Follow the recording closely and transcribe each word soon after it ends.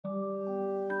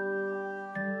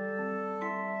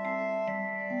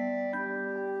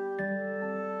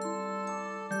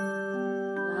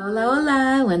Hola,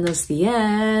 hola, buenos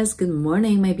dias. Good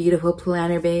morning, my beautiful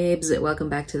planner babes. Welcome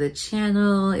back to the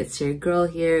channel. It's your girl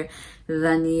here,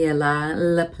 Daniela,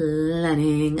 la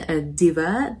planning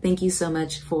diva. Thank you so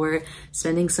much for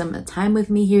spending some time with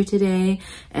me here today.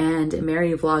 And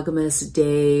Merry Vlogmas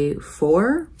day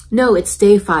 4? No, it's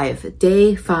day 5.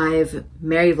 Day 5,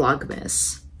 Merry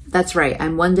Vlogmas. That's right,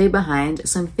 I'm one day behind,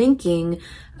 so I'm thinking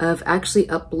of actually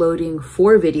uploading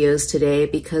 4 videos today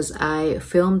because I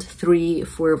filmed 3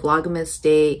 for Vlogmas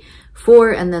day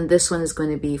 4, and then this one is going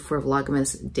to be for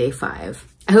Vlogmas day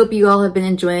 5. I hope you all have been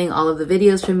enjoying all of the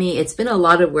videos from me. It's been a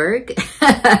lot of work,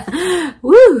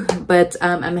 woo! But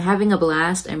I'm having a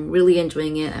blast. I'm really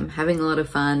enjoying it. I'm having a lot of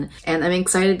fun, and I'm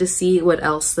excited to see what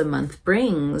else the month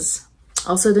brings.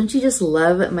 Also, don't you just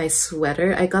love my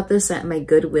sweater? I got this at my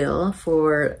Goodwill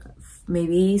for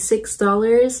maybe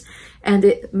 $6, and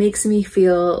it makes me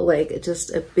feel like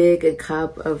just a big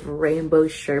cup of rainbow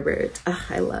sherbet.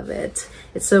 I love it.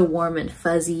 It's so warm and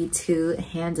fuzzy too,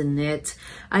 hand knit.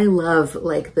 I love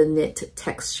like the knit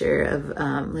texture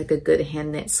of like a good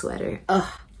hand knit sweater.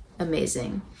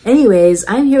 Amazing. Anyways,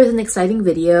 I'm here with an exciting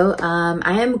video.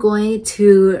 I am going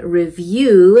to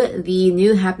review the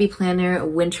new Happy Planner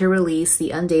winter release, the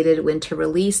undated winter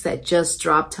release that just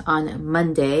dropped on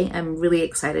Monday. I'm really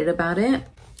excited about it.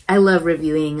 I love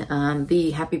reviewing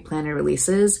the Happy Planner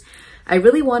releases. I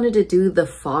really wanted to do the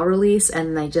fall release,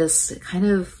 and I just kind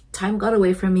of, time got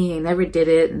away from me. I never did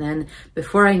it. And then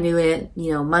before I knew it,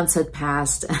 you know, months had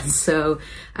passed. And so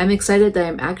I'm excited that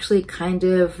I'm actually kind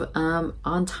of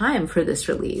on time for this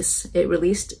release. It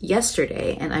released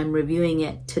yesterday and I'm reviewing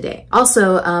it today.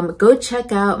 Also, go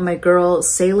check out my girl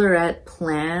Sailorette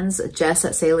Plans, Jess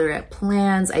at Sailorette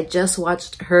Plans. I just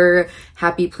watched her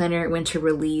Happy Planner winter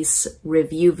release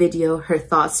review video, her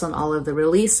thoughts on all of the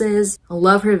releases. I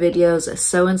love her videos,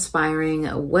 so inspiring.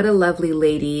 What a lovely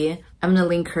lady. I'm gonna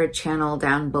link her channel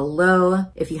down below.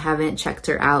 If you haven't checked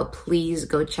her out, please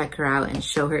go check her out and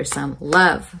show her some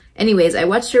love. Anyways, I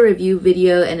watched her review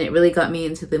video and it really got me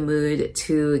into the mood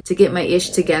to get my ish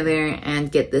together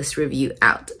and get this review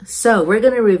out. So we're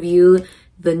gonna review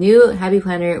the new Happy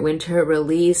Planner winter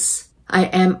release. I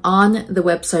am on the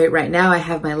website right now. I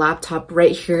have my laptop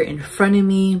right here in front of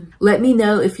me. Let me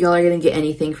know if y'all are gonna get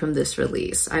anything from this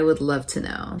release. I would love to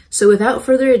know. So without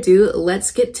further ado,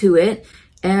 let's get to it.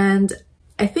 And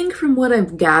I think from what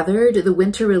I've gathered, the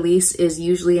winter release is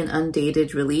usually an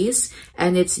undated release,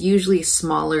 and it's usually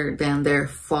smaller than their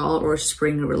fall or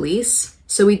spring release.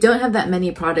 So we don't have that many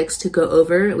products to go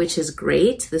over, which is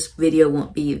great. This video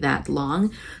won't be that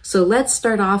long. So let's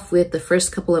start off with the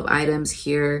first couple of items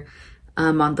here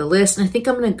on the list. And I think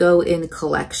I'm gonna go in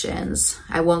collections.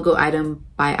 I won't go item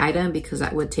by item because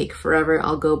that would take forever.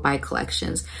 I'll go by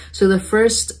collections. So the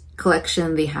first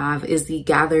collection they have is the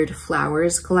Gathered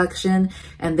Flowers collection,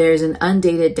 and there's an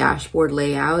undated dashboard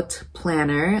layout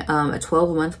planner, a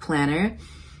 12-month planner,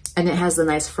 and it has a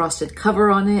nice frosted cover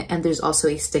on it, and there's also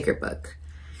a sticker book.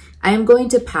 I am going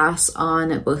to pass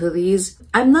on both of these.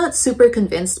 I'm not super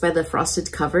convinced by the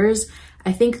frosted covers.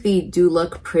 I think they do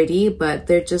look pretty, but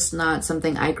they're just not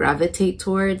something I gravitate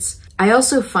towards. I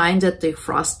also find that the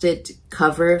frosted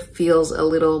cover feels a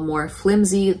little more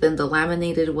flimsy than the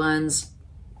laminated ones.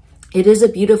 It is a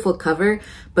beautiful cover,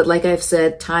 but like I've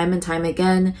said time and time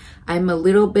again, I'm a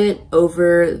little bit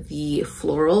over the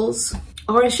florals.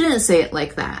 Or I shouldn't say it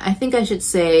like that. I think I should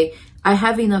say I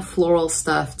have enough floral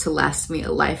stuff to last me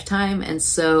a lifetime, and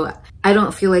so I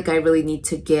don't feel like I really need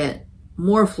to get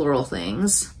more floral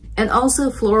things. And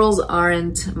also, florals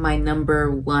aren't my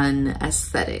 #1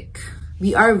 aesthetic.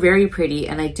 They are very pretty,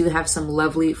 and I do have some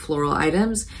lovely floral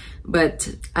items,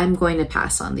 but I'm going to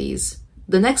pass on these.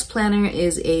 The next planner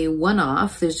is a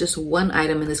one-off. There's just one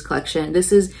item in this collection.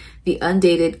 This is the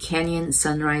Undated Canyon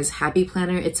Sunrise Happy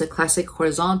Planner. It's a classic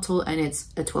horizontal and it's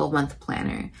a 12-month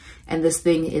planner. And this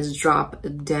thing is drop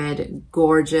dead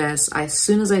gorgeous. As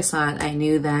soon as I saw it, I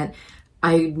knew that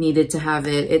I needed to have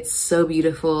it. It's so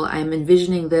beautiful. I'm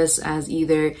envisioning this as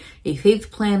either a faith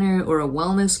planner or a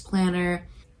wellness planner,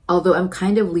 although I'm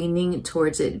kind of leaning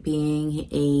towards it being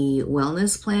a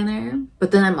wellness planner.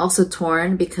 But then I'm also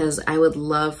torn because I would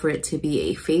love for it to be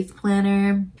a faith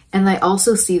planner. And I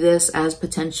also see this as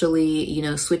potentially, you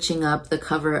know, switching up the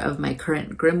cover of my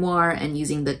current grimoire and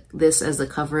using this as the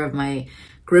cover of my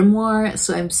grimoire.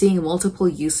 So I'm seeing multiple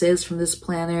uses from this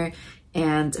planner.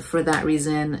 And for that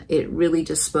reason, it really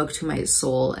just spoke to my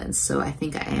soul. And so I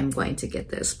think I am going to get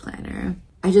this planner.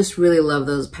 I just really love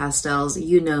those pastels.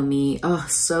 You know me. Oh,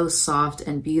 so soft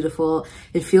and beautiful.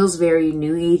 It feels very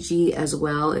new agey as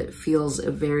well. It feels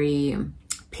very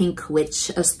pink witch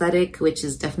aesthetic, which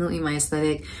is definitely my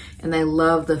aesthetic. And I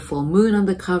love the full moon on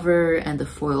the cover and the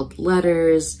foiled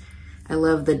letters. I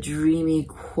love the dreamy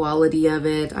quality of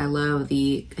it. I love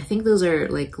I think those are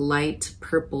like light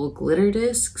purple glitter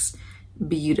discs.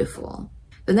 Beautiful.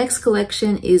 The next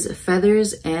collection is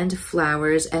Feathers and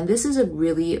Flowers, and this is a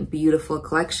really beautiful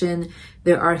collection.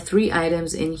 There are 3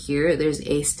 items in here. There's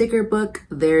a sticker book,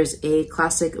 there's a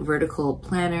classic vertical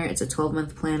planner, it's a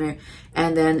 12-month planner,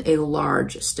 and then a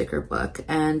large sticker book.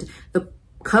 And the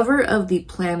cover of the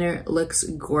planner looks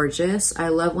gorgeous. I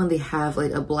love when they have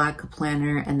like a black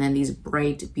planner and then these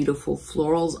bright, beautiful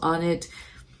florals on it.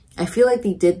 I feel like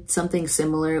they did something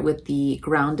similar with the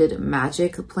Grounded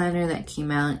Magic planner that came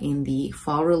out in the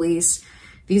fall release.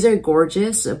 These are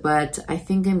gorgeous, but I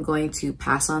think I'm going to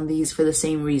pass on these for the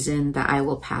same reason that I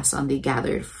will pass on the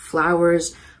Gathered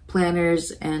Flowers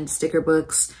planners and sticker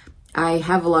books. I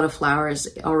have a lot of flowers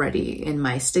already in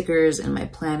my stickers and my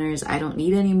planners. I don't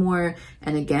need any more.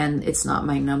 And again, it's not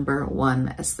my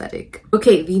 #1 aesthetic.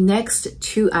 Okay, the next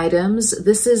 2 items.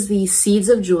 This is the Seeds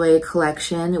of Joy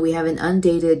collection. We have an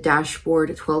undated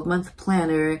dashboard 12-month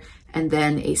planner and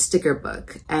then a sticker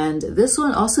book. And this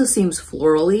one also seems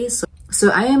florally. So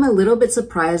I am a little bit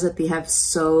surprised that they have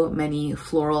so many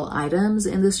floral items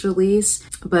in this release,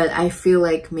 but I feel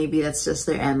like maybe that's just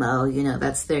their MO, you know,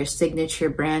 that's their signature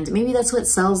brand. Maybe that's what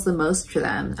sells the most for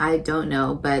them. I don't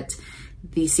know, but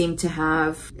they seem to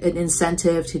have an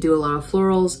incentive to do a lot of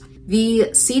florals.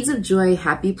 The Seeds of Joy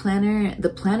Happy Planner, the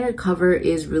planner cover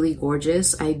is really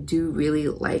gorgeous. I do really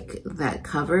like that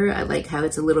cover. I like how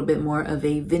it's a little bit more of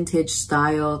a vintage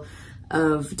style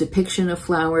of depiction of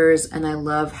flowers, and I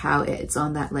love how it's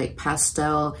on that like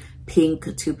pastel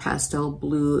pink to pastel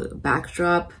blue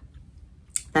backdrop.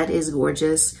 That is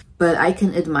gorgeous, but I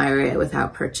can admire it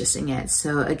without purchasing it.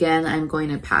 So again, I'm going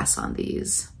to pass on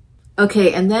these.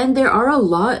 Okay, and then there are a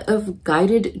lot of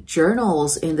guided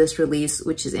journals in this release,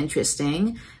 which is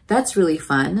interesting. That's really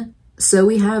fun. So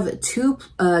we have 2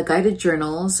 guided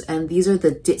journals, and these are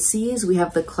the Ditsies. We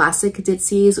have the classic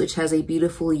Ditsies, which has a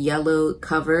beautiful yellow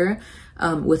cover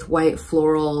with white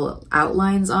floral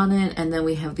outlines on it. And then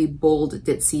we have the bold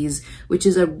Ditsies, which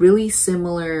is a really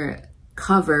similar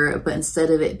cover, but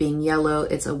instead of it being yellow,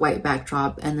 it's a white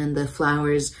backdrop. And then the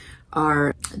flowers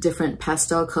are different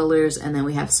pastel colors. And then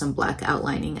we have some black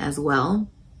outlining as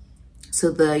well. So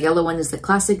the yellow one is the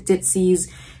classic Ditsies,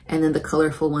 and then the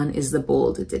colorful one is the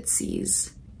bold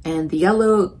Ditsies. And the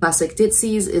yellow classic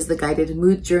Ditsies is the guided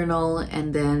mood journal,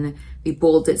 and then the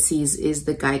bold Ditsies is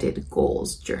the guided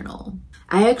goals journal.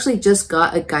 I actually just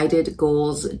got a guided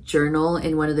goals journal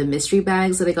in one of the mystery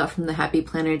bags that I got from the Happy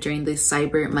Planner during the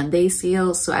Cyber Monday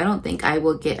sale, so I don't think I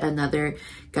will get another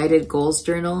guided goals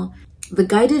journal. The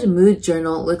guided mood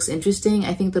journal looks interesting.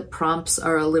 I think the prompts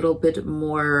are a little bit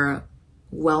more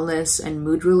wellness and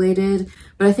mood related,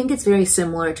 but I think it's very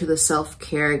similar to the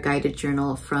self-care guided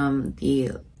journal from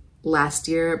the last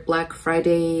year Black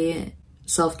Friday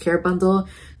self-care bundle.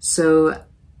 So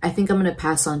I think I'm going to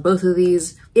pass on both of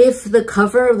these. If the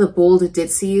cover of the bold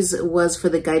Ditsies was for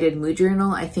the guided mood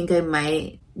journal, I think I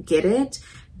might get it.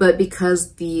 But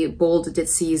because the bold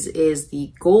Ditsies is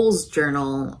the goals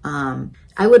journal,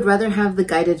 I would rather have the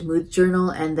guided mood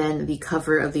journal and then the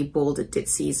cover of the bold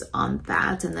Ditsies on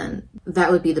that. And then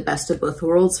that would be the best of both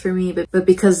worlds for me. But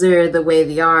because they're the way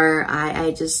they are,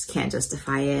 I just can't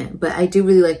justify it. But I do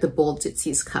really like the bold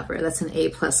Ditsies cover. That's an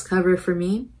A+ cover for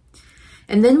me.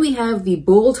 And then we have the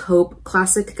Bold Hope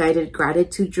Classic Guided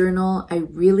Gratitude Journal. I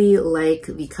really like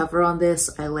the cover on this.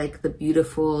 I like the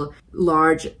beautiful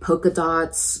large polka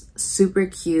dots, super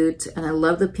cute, and I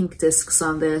love the pink discs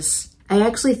on this. I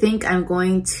actually think I'm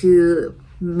going to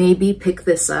maybe pick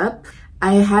this up.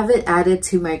 I have it added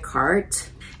to my cart,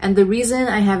 and the reason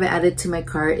I have it added to my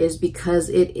cart is because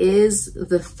it is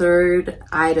the 3rd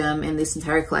item in this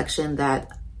entire collection that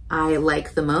I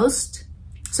like the most.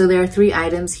 So there are 3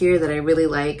 items here that I really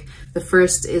like. The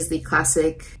first is the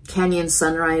classic Canyon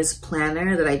Sunrise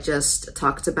Planner that I just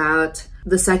talked about.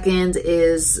 The second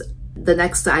is the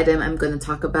next item I'm going to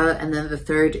talk about. And then the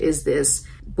third is this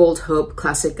Bold Hope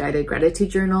Classic Guided Gratitude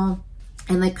Journal.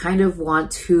 And I kind of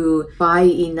want to buy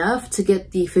enough to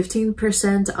get the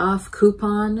 15% off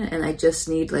coupon. And I just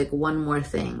need like one more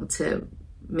thing to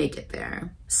make it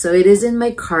there. So it is in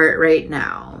my cart right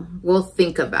now. We'll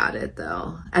think about it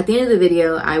though. At the end of the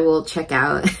video, I will check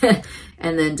out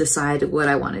and then decide what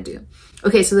I want to do.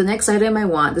 Okay, so the next item I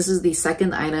want, this is the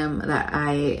second item that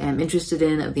I am interested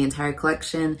in of the entire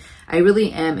collection. I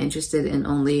really am interested in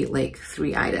only like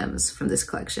 3 items from this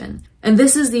collection. And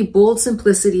this is the Bold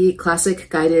Simplicity Classic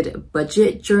Guided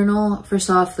Budget Journal. First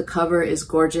off, the cover is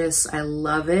gorgeous. I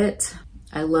love it.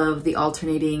 I love the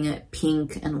alternating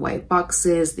pink and white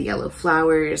boxes, the yellow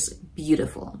flowers,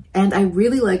 beautiful. And I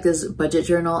really like this budget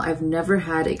journal. I've never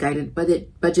had a guided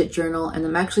budget journal, and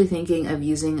I'm actually thinking of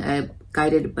using a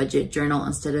guided budget journal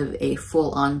instead of a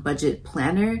full-on budget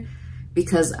planner,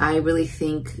 because I really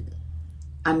think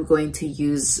I'm going to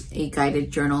use a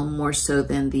guided journal more so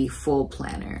than the full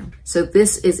planner. So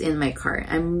this is in my cart.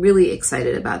 I'm really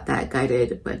excited about that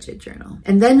guided budget journal.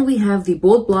 And then we have the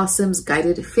Bold Blossoms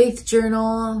Guided Faith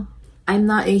Journal. I'm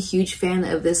not a huge fan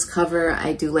of this cover.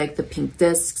 I do like the pink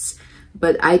discs,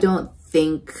 but I don't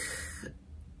think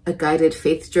a guided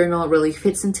faith journal really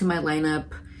fits into my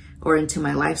lineup or into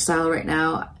my lifestyle right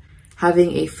now.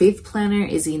 Having a faith planner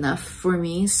is enough for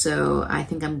me, so I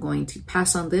think I'm going to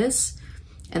pass on this.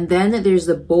 And then there's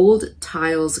the Bold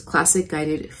Tiles Classic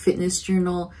Guided Fitness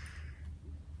Journal.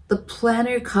 The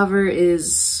planner cover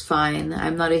is fine.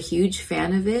 I'm not a huge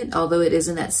fan of it, although it is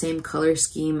in that same color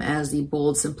scheme as the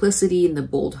Bold Simplicity and the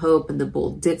Bold Hope and the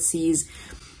Bold Ditsies.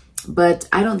 But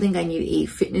I don't think I need a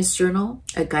fitness journal,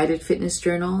 a guided fitness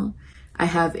journal. I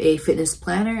have a fitness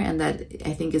planner, and that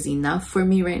I think is enough for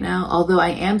me right now. Although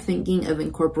I am thinking of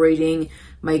incorporating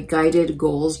my guided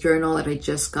goals journal that I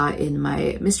just got in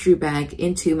my mystery bag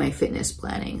into my fitness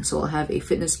planning. So I'll have a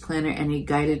fitness planner and a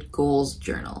guided goals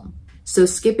journal. So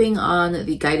skipping on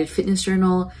the guided fitness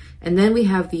journal, and then we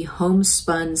have the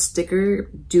homespun sticker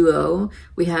duo.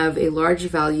 We have a large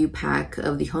value pack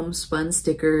of the homespun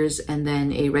stickers and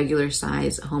then a regular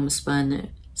size homespun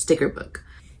sticker book.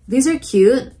 These are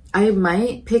cute. I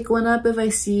might pick one up if I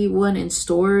see one in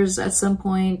stores at some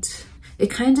point. It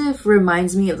kind of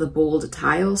reminds me of the Bold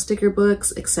Tile sticker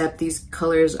books, except these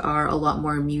colors are a lot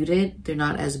more muted. They're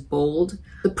not as bold.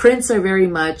 The prints are very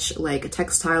much like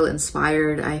textile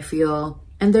inspired, I feel.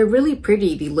 And they're really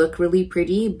pretty. They look really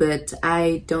pretty, but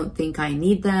I don't think I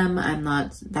need them. I'm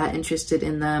not that interested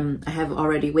in them. I have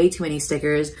already way too many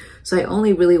stickers, so I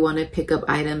only really want to pick up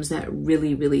items that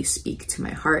really, really speak to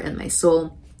my heart and my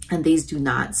soul. And these do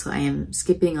not, so I am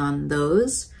skipping on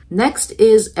those. Next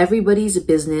is Everybody's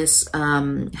Business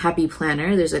Happy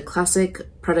Planner. There's a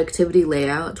classic productivity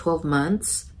layout, 12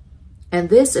 months. And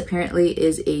this apparently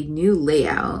is a new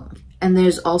layout. And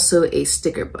there's also a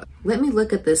sticker book. Let me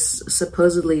look at this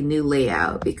supposedly new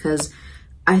layout, because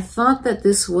I thought that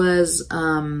this was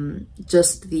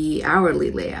just the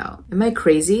hourly layout. Am I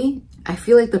crazy? I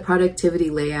feel like the productivity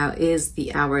layout is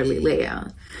the hourly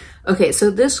layout. Okay, so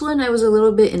this one I was a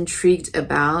little bit intrigued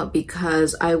about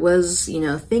because I was,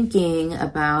 thinking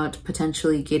about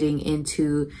potentially getting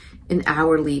into an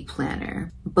hourly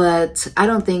planner, but I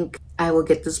don't think I will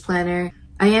get this planner.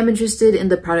 I am interested in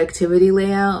the productivity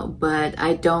layout, but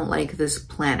I don't like this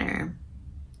planner.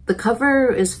 The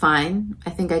cover is fine.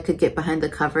 I think I could get behind the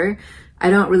cover.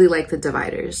 I don't really like the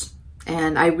dividers.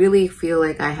 And I really feel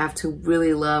like I have to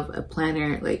really love a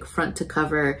planner, like front to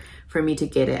cover, for me to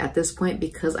get it at this point,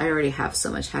 because I already have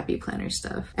so much happy planner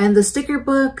stuff. And the sticker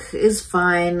book is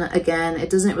fine. Again, it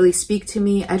doesn't really speak to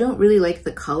me. I don't really like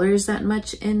the colors that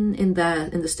much in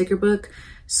the sticker book,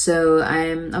 so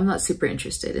I'm not super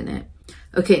interested in it.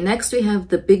 Okay, next we have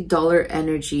the Big Dollar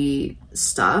Energy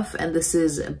stuff, and this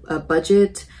is a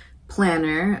budget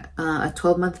planner, a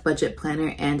 12-month budget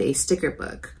planner, and a sticker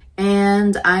book.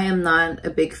 And I am not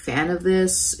a big fan of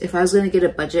this. If I was going to get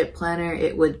a budget planner,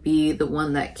 it would be the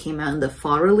one that came out in the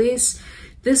fall release.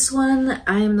 This one,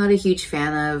 I am not a huge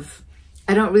fan of.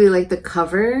 I don't really like the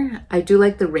cover. I do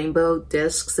like the rainbow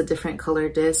discs, the different color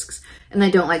discs, and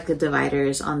I don't like the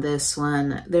dividers on this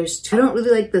one. I don't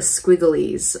really like the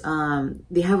squigglies.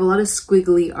 They have a lot of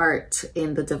squiggly art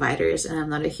in the dividers, and I'm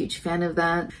not a huge fan of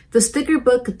that. The sticker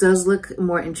book does look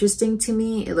more interesting to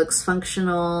me. It looks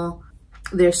functional.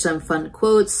 There's some fun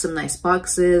quotes, some nice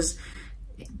boxes,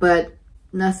 but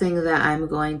nothing that I'm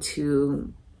going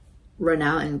to run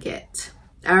out and get.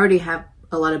 I already have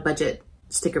a lot of budget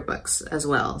sticker books as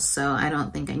well, so I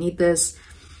don't think I need this.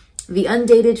 The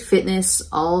Undated Fitness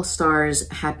All Stars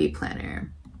Happy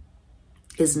Planner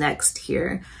is next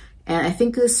here. And I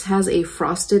think this has a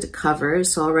frosted cover,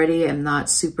 so already I'm not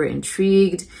super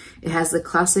intrigued. It has the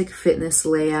classic fitness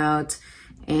layout,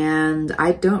 and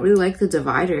I don't really like the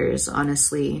dividers,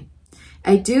 honestly.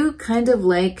 I do kind of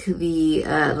like the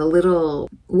little,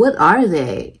 what are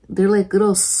they? They're like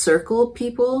little circle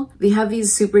people. They have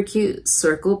these super cute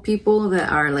circle people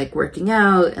that are like working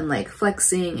out and like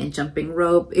flexing and jumping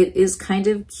rope. It is kind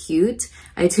of cute.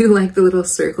 I do like the little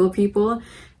circle people,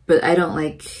 but I don't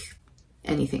like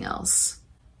anything else.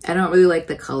 I don't really like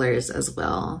the colors as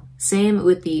well. Same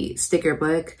with the sticker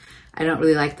book. I don't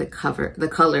really like the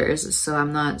colors, so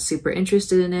I'm not super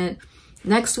interested in it.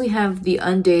 Next, we have the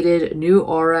undated New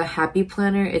Aura Happy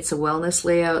Planner. It's a wellness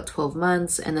layout, 12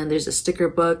 months, and then there's a sticker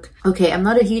book. Okay, I'm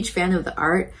not a huge fan of the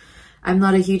art. I'm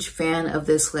not a huge fan of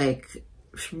this like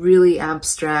really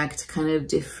abstract kind of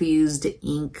diffused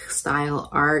ink style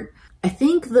art. I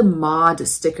think the mod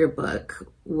sticker book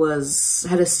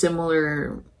had a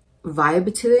similar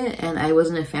vibe to it, and I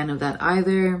wasn't a fan of that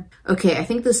either. Okay, I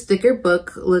think the sticker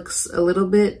book looks a little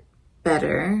bit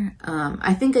better.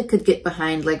 I think I could get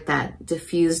behind like that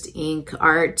diffused ink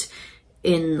art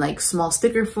in like small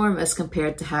sticker form as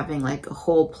compared to having like a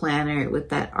whole planner with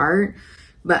that art,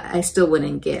 but I still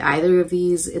wouldn't get either of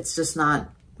these. It's just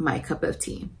not my cup of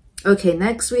tea. Okay,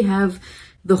 next we have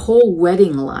the whole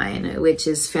wedding line, which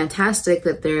is fantastic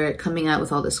that they're coming out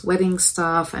with all this wedding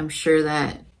stuff. I'm sure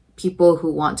that people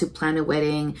who want to plan a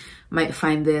wedding might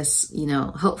find this, you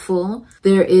know, helpful.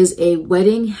 There is a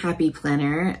wedding happy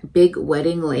planner, big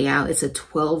wedding layout. It's a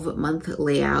 12-month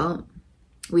layout.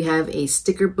 We have a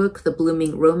sticker book, the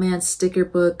Blooming Romance sticker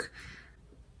book.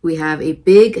 We have a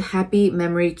big happy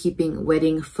memory keeping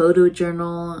wedding photo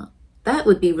journal. That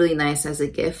would be really nice as a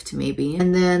gift, maybe.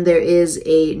 And then there is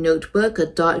a notebook, a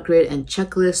dot grid and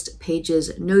checklist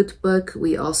pages notebook.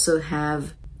 We also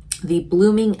have the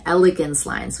Blooming Elegance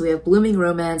line. So we have Blooming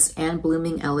Romance and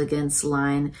Blooming Elegance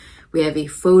line. We have a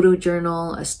photo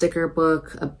journal, a sticker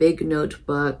book, a big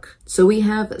notebook. So we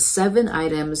have 7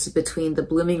 items between the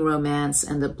Blooming Romance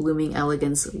and the Blooming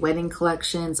Elegance wedding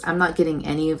collections. I'm not getting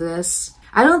any of this.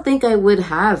 I don't think I would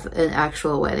have an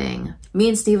actual wedding. Me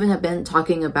and Steven have been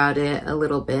talking about it a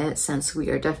little bit since we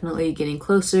are definitely getting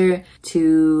closer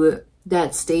to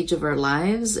that stage of our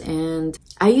lives, and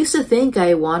I used to think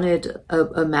I wanted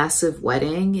a massive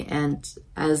wedding, and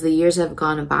as the years have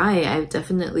gone by, I've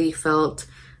definitely felt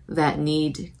that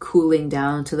need cooling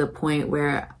down to the point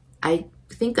where I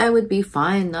think I would be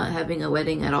fine not having a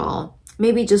wedding at all.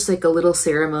 Maybe just like a little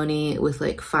ceremony with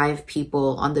like 5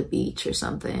 people on the beach or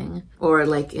something, or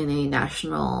like in a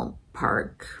national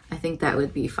park. I think that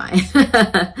would be fine.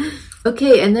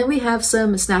 Okay, and then we have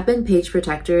some snap-in page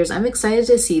protectors. I'm excited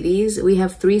to see these. We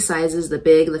have 3 sizes, the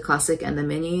big, the classic, and the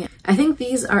mini. I think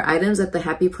these are items that the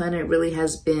Happy Planner really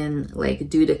has been like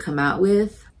due to come out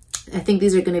with. I think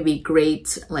these are going to be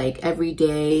great, like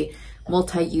everyday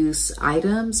multi-use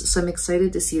items. So I'm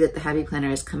excited to see that the Happy Planner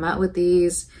has come out with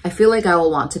these. I feel like I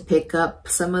will want to pick up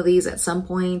some of these at some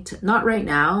point. Not right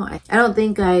now. I don't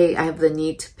think I have the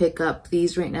need to pick up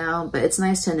these right now, but it's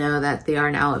nice to know that they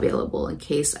are now available in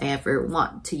case I ever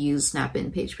want to use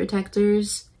snap-in page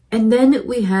protectors. And then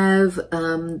we have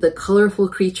the Colorful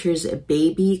Creatures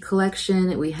Baby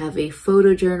collection. We have a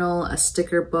photo journal, a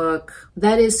sticker book.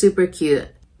 That is super cute.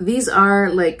 These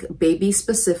are like baby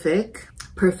specific,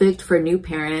 perfect for new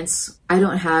parents. I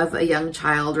don't have a young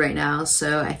child right now,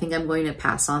 so I think I'm going to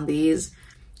pass on these.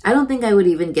 I don't think I would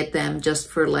even get them just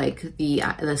for like the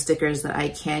stickers that I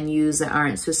can use that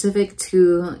aren't specific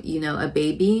to, you know, a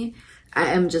baby. I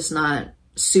am just not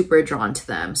super drawn to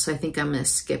them, so I think I'm gonna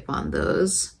skip on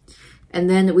those. And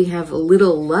then we have a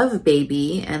Little Love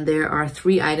Baby, and there are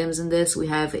 3 items in this. We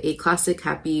have a classic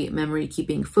happy memory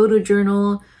keeping photo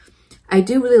journal. I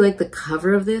do really like the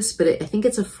cover of this, but I think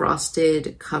it's a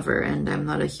frosted cover, and I'm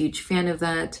not a huge fan of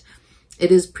that.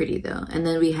 It is pretty though. And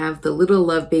then we have the Little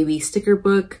Love Baby sticker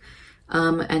book,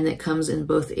 and it comes in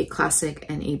both a classic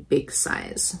and a big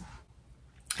size.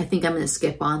 I think I'm going to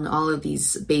skip on all of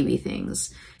these baby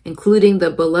things, including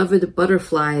the Beloved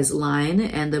Butterflies line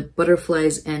and the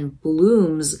Butterflies and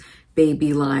Blooms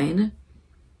baby line.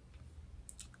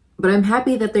 But I'm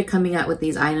happy that they're coming out with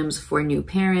these items for new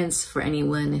parents, for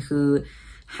anyone who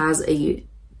has a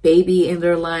baby in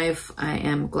their life. I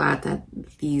am glad that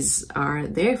these are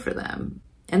there for them.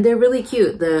 And they're really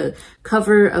cute. The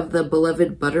cover of the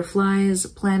Beloved Butterflies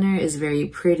planner is very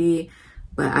pretty,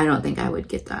 but I don't think I would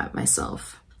get that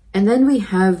myself. And then we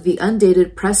have the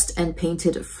undated pressed and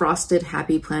painted frosted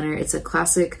happy planner. It's a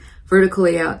classic vertical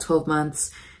layout, 12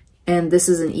 months. And this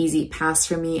is an easy pass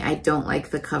for me. I don't like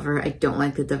the cover. I don't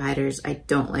like the dividers. I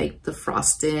don't like the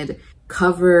frosted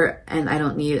cover, and I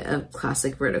don't need a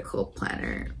classic vertical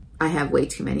planner. I have way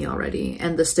too many already.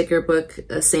 And the sticker book,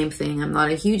 the same thing. I'm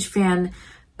not a huge fan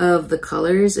of the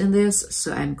colors in this,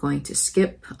 so I'm going to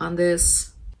skip on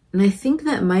this. And I think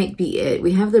that might be it.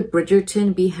 We have the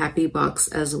Bridgerton Be Happy box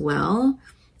as well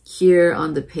here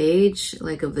on the page,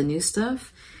 like of the new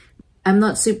stuff. I'm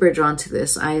not super drawn to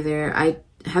this either. I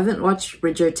haven't watched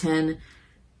Bridgerton.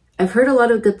 I've heard a lot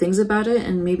of good things about it,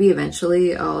 and maybe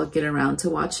eventually I'll get around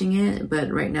to watching it,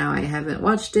 but right now I haven't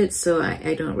watched it, so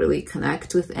I don't really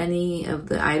connect with any of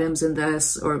the items in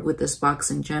this or with this box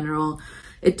in general.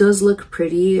 It does look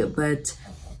pretty, but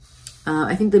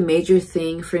I think the major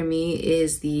thing for me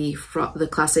is the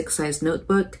classic size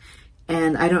notebook,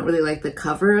 and I don't really like the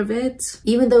cover of it.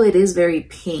 Even though it is very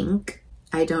pink,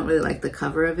 I don't really like the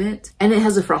cover of it. And it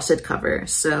has a frosted cover,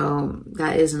 so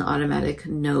that is an automatic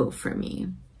no for me.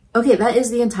 Okay, that is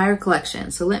the entire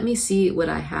collection. So let me see what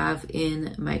I have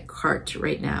in my cart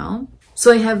right now.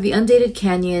 So I have the Undated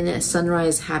Canyon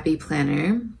Sunrise Happy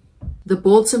Planner, the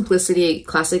Bold Simplicity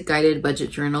Classic Guided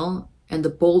Budget Journal, and the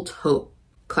Bold Hope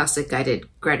Classic Guided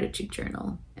Gratitude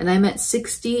Journal. And I'm at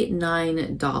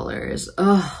 $69.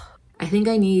 Oh, I think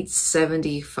I need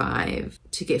 $75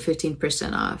 to get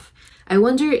 15% off. I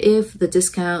wonder if the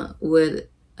discount would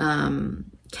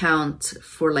count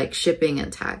for like shipping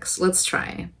and tax. Let's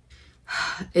try.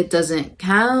 It doesn't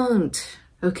count.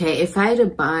 Okay, if I had to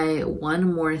buy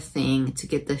one more thing to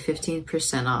get the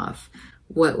 15% off,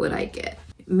 what would I get?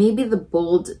 Maybe the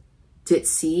Bold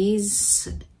Ditsy's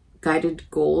Guided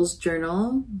Goals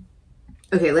Journal.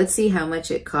 Okay, let's see how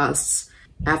much it costs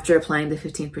after applying the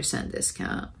 15%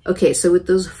 discount. Okay, so with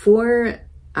those 4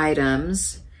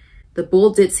 items, the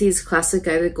Bold Ditsy's Classic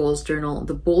Guided Goals Journal,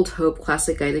 the Bold Hope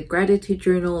Classic Guided Gratitude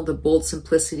Journal, the Bold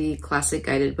Simplicity Classic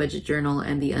Guided Budget Journal,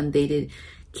 and the Undated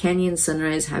Canyon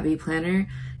Sunrise Happy Planner,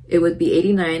 it would be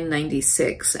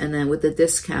 $89.96. And then with the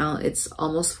discount, it's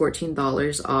almost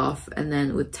 $14 off. And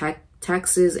then with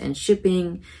taxes and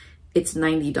shipping, it's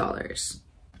 $90.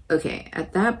 Okay,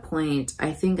 at that point,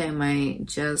 I think I might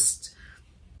just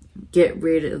get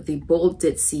rid of the Bold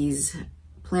Ditsy's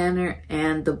planner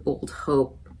and the Bold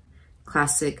Hope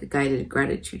Classic Guided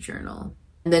Gratitude Journal.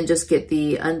 And then just get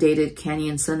the Undated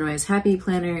Canyon Sunrise Happy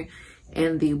Planner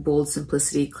and the Bold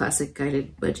Simplicity Classic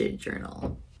Guided Budget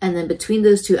Journal. And then between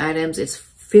those 2 items, it's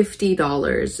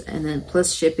 $50. And then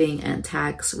plus shipping and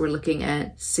tax, we're looking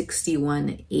at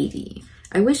 $61.80.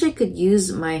 I wish I could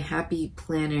use my Happy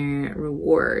Planner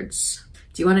rewards.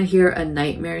 Do you want to hear a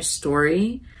nightmare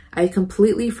story? I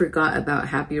completely forgot about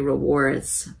Happy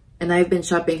Rewards. And I've been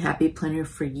shopping Happy Planner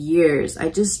for years.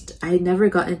 I never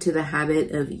got into the habit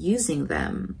of using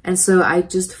them. And so I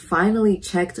just finally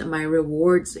checked my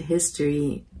rewards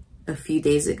history a few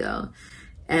days ago.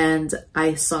 And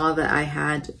I saw that I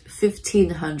had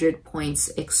 1,500 points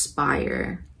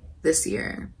expire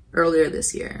earlier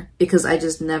this year, because I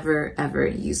just never ever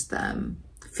used them.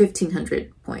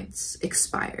 1,500 points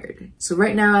expired. So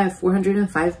right now I have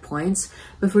 405 points,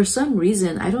 but for some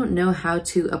reason, I don't know how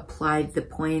to apply the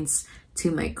points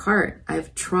to my cart.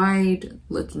 I've tried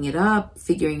looking it up,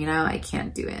 figuring it out, I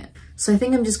can't do it. So I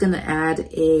think I'm just gonna add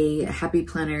a Happy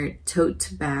Planner tote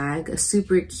bag, a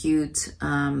super cute,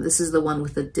 this is the one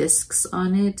with the discs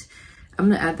on it. I'm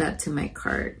gonna add that to my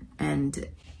cart and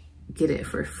get it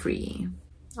for free.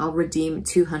 I'll redeem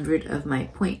 200 of my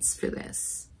points for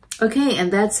this. Okay,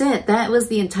 and that's it. That was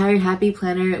the entire Happy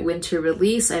Planner winter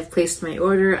release. I've placed my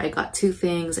order, I got 2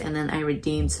 things, and then I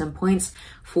redeemed some points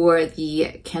for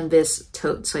the canvas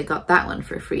tote. So I got that one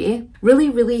for free. Really,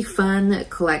 really fun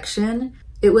collection.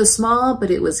 It was small, but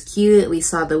it was cute. We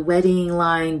saw the wedding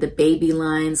line, the baby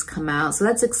lines come out. So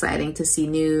that's exciting to see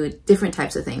different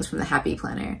types of things from the Happy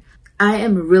Planner. I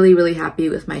am really, really happy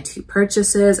with my 2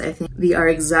 purchases. I think they are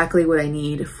exactly what I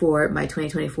need for my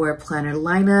 2024 planner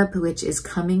lineup, which is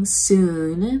coming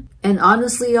soon. And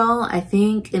honestly, y'all, I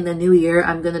think in the new year,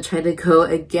 I'm gonna try to go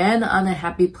again on a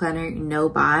Happy Planner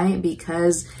no-buy,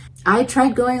 because I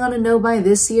tried going on a no-buy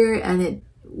this year and it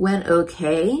went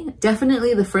okay.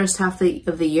 Definitely the first half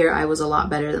of the year, I was a lot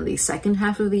better than the second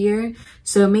half of the year.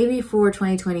 So maybe for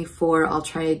 2024, I'll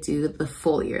try to do the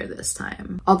full year this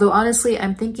time. Although honestly,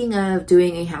 I'm thinking of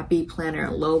doing a Happy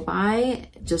Planner low buy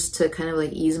just to kind of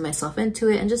like ease myself into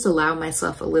it and just allow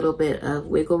myself a little bit of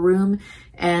wiggle room.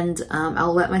 And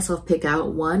I'll let myself pick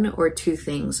out 1 or 2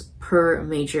 things per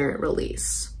major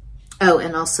release. Oh,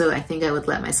 and also I think I would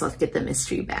let myself get the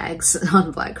mystery bags on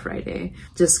Black Friday,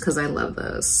 just because I love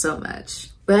those so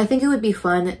much. But I think it would be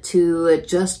fun to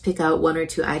just pick out 1 or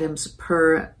 2 items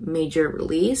per major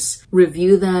release,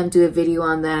 review them, do a video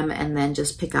on them, and then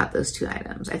just pick out those 2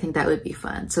 items. I think that would be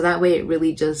fun. So that way it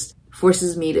really just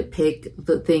forces me to pick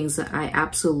the things that I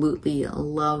absolutely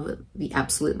love the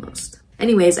absolute most.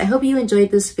 Anyways, I hope you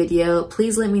enjoyed this video.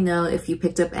 Please let me know if you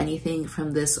picked up anything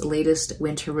from this latest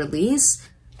winter release.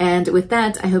 And with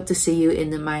that, I hope to see you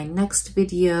in my next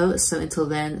video. So until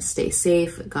then, stay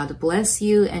safe. God bless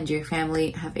you and your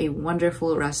family. Have a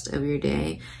wonderful rest of your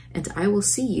day. And I will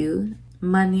see you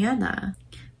mañana.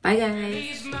 Bye,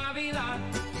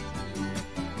 guys.